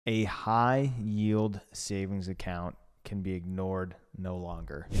A high yield savings account can be ignored no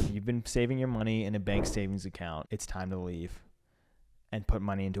longer. If you've been saving your money in a bank savings account, it's time to leave and put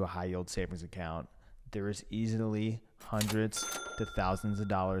money into a high yield savings account. There is easily hundreds to thousands of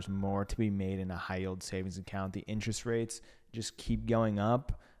dollars more to be made in a high yield savings account. The interest rates just keep going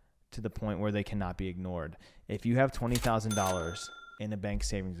up to the point where they cannot be ignored. If you have $20,000 in a bank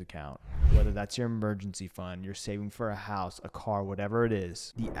savings account, whether that's your emergency fund, you're saving for a house, a car, whatever it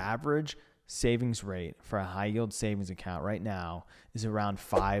is, the average savings rate for a high yield savings account right now is around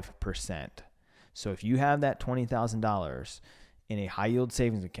 5%. So if you have that $20,000 in a high yield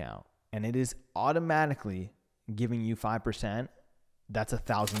savings account and it is automatically giving you 5%, that's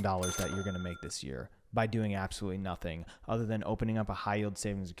 $1,000 that you're going to make this year by doing absolutely nothing other than opening up a high yield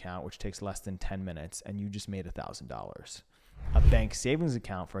savings account, which takes less than 10 minutes, and you just made $1,000. A bank savings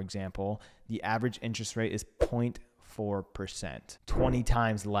account, for example, the average interest rate is 0.4%, 20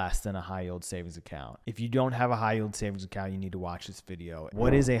 times less than a high yield savings account. If you don't have a high yield savings account, you need to watch this video.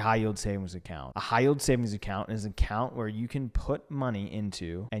 What is a high yield savings account? A high yield savings account is an account where you can put money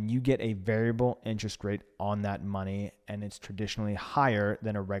into and you get a variable interest rate on that money, and it's traditionally higher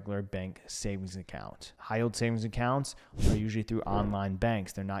than a regular bank savings account. High yield savings accounts are usually through online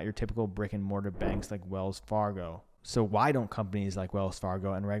banks. They're not your typical brick and mortar banks like Wells Fargo. So why don't companies like Wells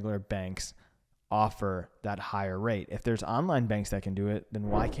Fargo and regular banks offer that higher rate? If there's online banks that can do it, then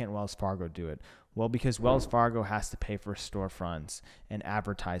why can't Wells Fargo do it? Well, because Wells Fargo has to pay for storefronts and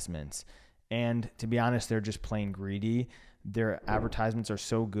advertisements. And to be honest, they're just plain greedy. Their advertisements are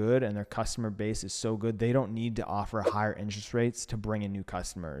so good and their customer base is so good, they don't need to offer higher interest rates to bring in new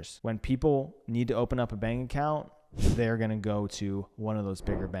customers. When people need to open up a bank account, they're going to go to one of those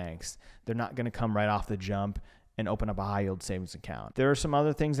bigger banks. They're not going to come right off the jump and open up a high yield savings account. There are some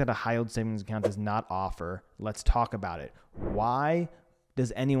other things that a high yield savings account does not offer. Let's talk about it. Why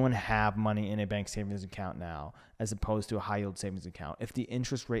does anyone have money in a bank savings account now as opposed to a high yield savings account if the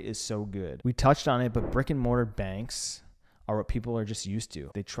interest rate is so good? We touched on it, but brick and mortar banks are what people are just used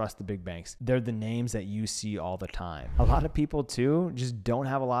to. They trust the big banks. They're the names that you see all the time. A lot of people too just don't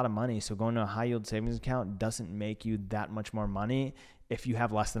have a lot of money. So going to a high yield savings account doesn't make you that much more money if you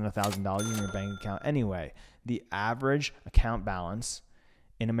have less than $1,000 in your bank account anyway. The average account balance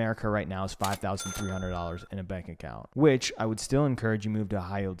in America right now is $5,300 in a bank account, which I would still encourage you move to a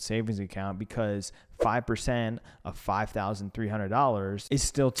high yield savings account because 5% of $5,300 is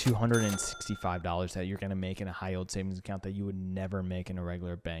still $265 that you're going to make in a high yield savings account that you would never make in a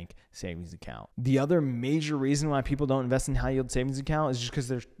regular bank savings account. The other major reason why people don't invest in high yield savings account is just because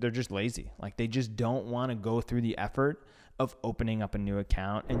they're just lazy. Like they just don't want to go through the effort of opening up a new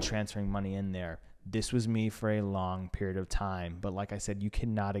account and transferring money in there. This was me for a long period of time, but like I said, you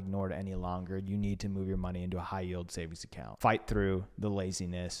cannot ignore it any longer. You need to move your money into a high yield savings account. Fight through the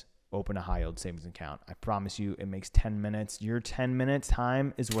laziness. Open a high yield savings account. I promise you it makes 10 minutes. Your 10 minutes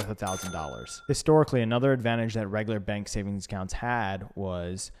time is worth $1,000. Historically, another advantage that regular bank savings accounts had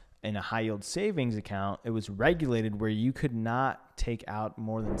was in a high yield savings account, it was regulated where you could not take out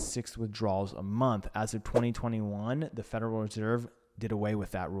more than 6 withdrawals a month. As of 2021, the Federal Reserve did away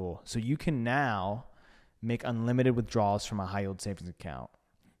with that rule. So you can now make unlimited withdrawals from a high yield savings account.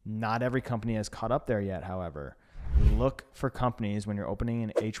 Not every company has caught up there yet, however. Look for companies when you're opening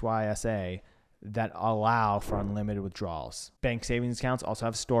an HYSA that allow for unlimited withdrawals. Bank savings accounts also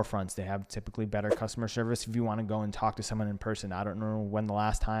have storefronts. They have typically better customer service if you want to go and talk to someone in person. I don't know when the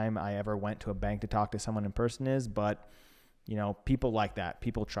last time I ever went to a bank to talk to someone in person is, but you know, people like that.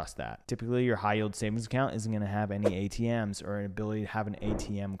 People trust that. Typically, your high yield savings account isn't going to have any ATMs or an ability to have an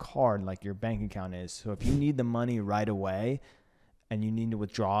ATM card like your bank account is. So if you need the money right away and you need to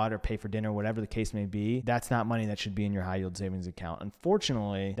withdraw it or pay for dinner, whatever the case may be, that's not money that should be in your high yield savings account.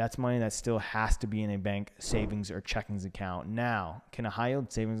 Unfortunately, that's money that still has to be in a bank savings or checkings account. Now, can a high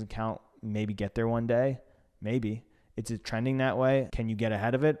yield savings account maybe get there one day? Maybe. It's trending that way. Can you get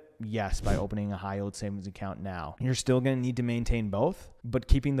ahead of it? Yes, by opening a high yield savings account now. You're still going to need to maintain both, but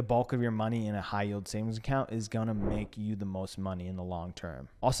keeping the bulk of your money in a high yield savings account is going to make you the most money in the long term.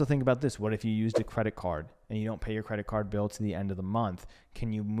 Also think about this. What if you used a credit card and you don't pay your credit card bill to the end of the month?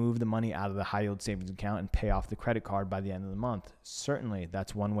 Can you move the money out of the high yield savings account and pay off the credit card by the end of the month? Certainly,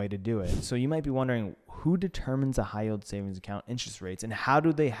 that's one way to do it. So you might be wondering, who determines a high yield savings account interest rates and how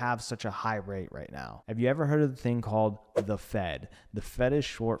do they have such a high rate right now? Have you ever heard of the thing called the Fed? The Fed is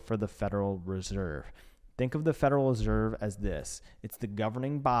short for the Federal Reserve. Think of the Federal Reserve as this. It's the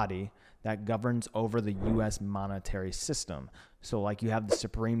governing body that governs over the U.S. monetary system. So like you have the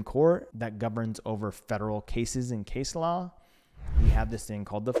Supreme Court that governs over federal cases and case law. We have this thing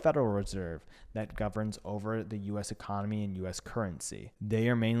called the Federal Reserve that governs over the U.S. economy and U.S. currency. They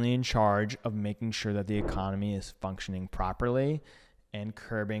are mainly in charge of making sure that the economy is functioning properly and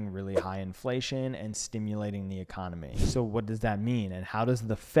curbing really high inflation and stimulating the economy. So what does that mean? And how does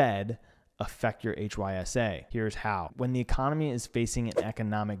the Fed affect your HYSA? Here's how. When the economy is facing an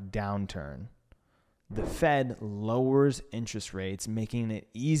economic downturn, the Fed lowers interest rates, making it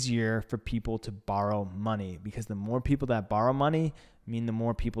easier for people to borrow money, because the more people that borrow money mean the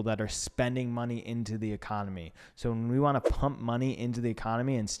more people that are spending money into the economy. So when we want to pump money into the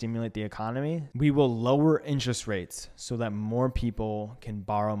economy and stimulate the economy, we will lower interest rates so that more people can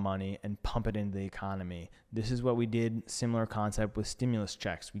borrow money and pump it into the economy. This is what we did, similar concept with stimulus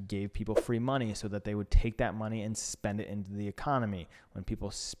checks. We gave people free money so that they would take that money and spend it into the economy. When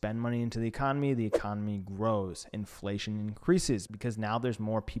people spend money into the economy grows. Inflation increases because now there's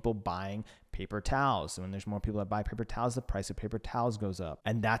more people buying paper towels. So when there's more people that buy paper towels, the price of paper towels goes up.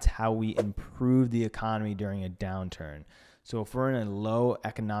 And that's how we improve the economy during a downturn. So if we're in a low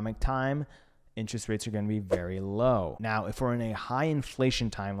economic time, interest rates are going to be very low. Now, if we're in a high inflation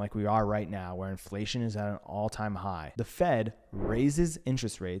time like we are right now, where inflation is at an all-time high, the Fed raises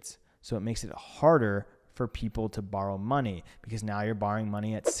interest rates, so it makes it harder for people to borrow money, because now you're borrowing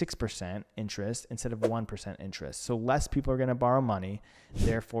money at 6% interest instead of 1% interest. So less people are going to borrow money.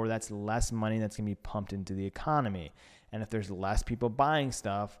 Therefore, that's less money that's going to be pumped into the economy. And if there's less people buying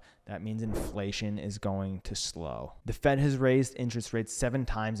stuff, that means inflation is going to slow. The Fed has raised interest rates 7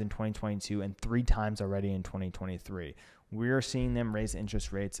 times in 2022 and 3 times already in 2023. We're seeing them raise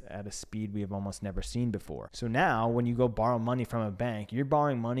interest rates at a speed we have almost never seen before. So now when you go borrow money from a bank, you're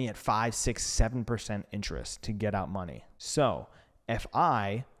borrowing money at 5, 6, 7% interest to get out money. So if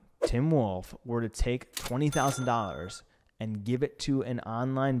I, Tim Wolffe, were to take $20,000 and give it to an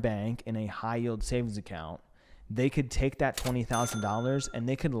online bank in a high yield savings account, they could take that $20,000 and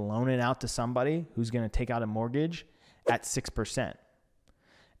they could loan it out to somebody who's going to take out a mortgage at 6%.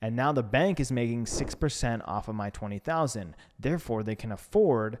 And now the bank is making 6% off of my $20,000. Therefore, they can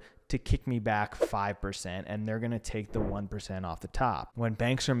afford to kick me back 5%, and they're going to take the 1% off the top. When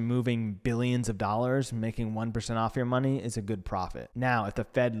banks are moving billions of dollars, making 1% off your money is a good profit. Now, if the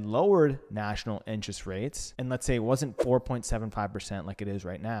Fed lowered national interest rates, and let's say it wasn't 4.75% like it is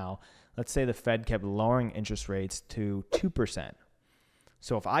right now, let's say the Fed kept lowering interest rates to 2%.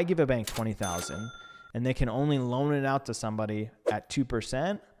 So if I give a bank $20,000 and they can only loan it out to somebody at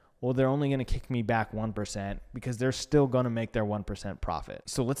 2%, well, they're only going to kick me back 1% because they're still going to make their 1% profit.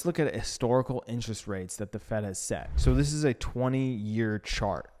 So let's look at historical interest rates that the Fed has set. So this is a 20-year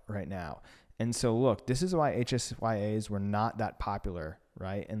chart right now. And so look, this is why HYSAs were not that popular,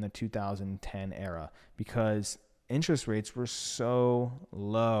 right, in the 2010 era, because interest rates were so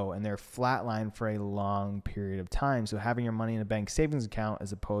low and they're flatlined for a long period of time. So having your money in a bank savings account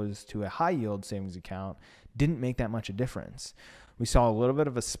as opposed to a high yield savings account didn't make that much a difference. We saw a little bit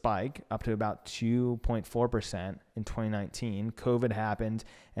of a spike up to about 2.4% in 2019. COVID happened,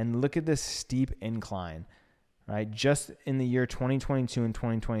 and look at this steep incline, right? Just in the year 2022 and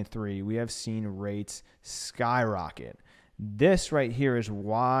 2023, we have seen rates skyrocket. This right here is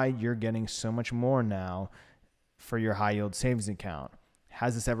why you're getting so much more now for your high yield savings account.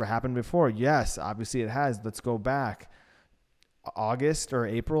 Has this ever happened before? Yes, obviously it has. Let's go back. August or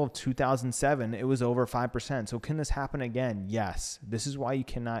April of 2007, it was over 5%. So can this happen again? Yes. This is why you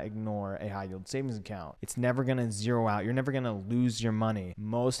cannot ignore a high yield savings account. It's never going to zero out. You're never going to lose your money.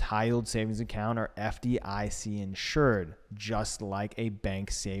 Most high yield savings account are FDIC insured, just like a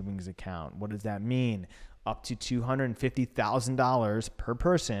bank savings account. What does that mean? Up to $250,000 per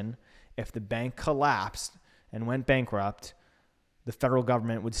person. If the bank collapsed and went bankrupt, the federal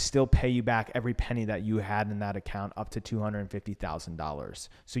government would still pay you back every penny that you had in that account up to $250,000.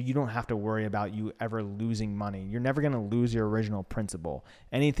 So you don't have to worry about you ever losing money. You're never going to lose your original principal.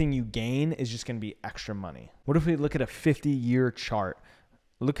 Anything you gain is just going to be extra money. What if we look at a 50-year chart?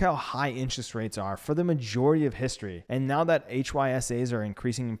 Look how high interest rates are for the majority of history. And now that HYSAs are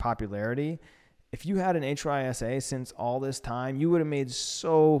increasing in popularity, if you had an HYSA since all this time, you would have made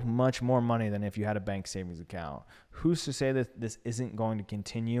so much more money than if you had a bank savings account. Who's to say that this isn't going to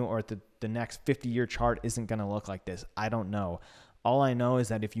continue, or the next 50-year chart isn't going to look like this? I don't know. All I know is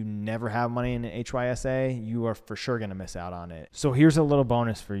that if you never have money in an HYSA, you are for sure going to miss out on it. So here's a little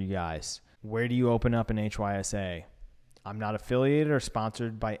bonus for you guys. Where do you open up an HYSA? I'm not affiliated or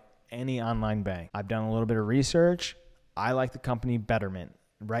sponsored by any online bank. I've done a little bit of research. I like the company Betterment.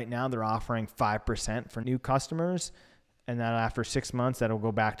 Right now, they're offering 5% for new customers, and then after 6 months, that'll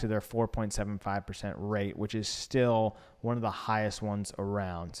go back to their 4.75% rate, which is still one of the highest ones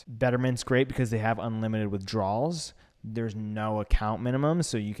around. Betterment's great because they have unlimited withdrawals. There's no account minimum,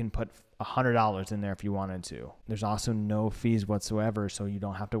 so you can put $100 in there if you wanted to. There's also no fees whatsoever, so you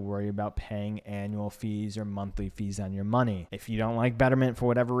don't have to worry about paying annual fees or monthly fees on your money. If you don't like Betterment for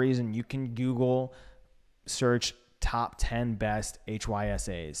whatever reason, you can Google search top 10 best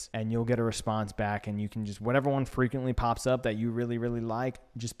HYSAs and you'll get a response back, and you can just, whatever one frequently pops up that you really like,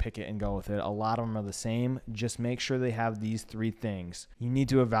 just pick it and go with it. A lot of them are the same. Just make sure they have these 3 things. You need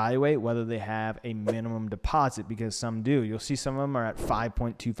to evaluate whether they have a minimum deposit, because some do. You'll see some of them are at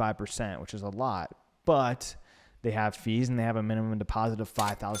 5.25%, which is a lot, but they have fees and they have a minimum deposit of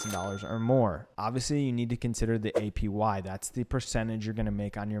 $5,000 or more. Obviously, you need to consider the APY. That's the percentage you're going to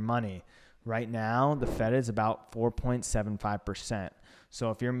make on your money. Right now, the Fed is about 4.75%.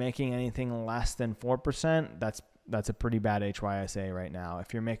 So if you're making anything less than 4%, that's a pretty bad HYSA right now.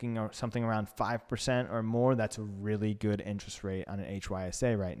 If you're making something around 5% or more, that's a really good interest rate on an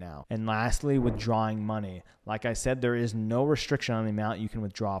HYSA right now. And lastly, withdrawing money. Like I said, there is no restriction on the amount you can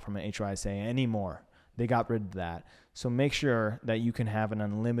withdraw from an HYSA anymore. They got rid of that. So make sure that you can have an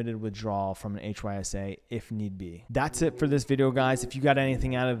unlimited withdrawal from an HYSA if need be. That's it for this video, guys. If you got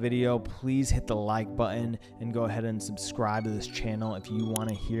anything out of the video, please hit the like button and go ahead and subscribe to this channel if you want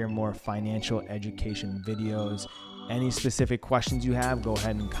to hear more financial education videos. Any specific questions you have, go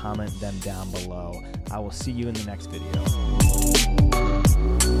ahead and comment them down below. I will see you in the next video.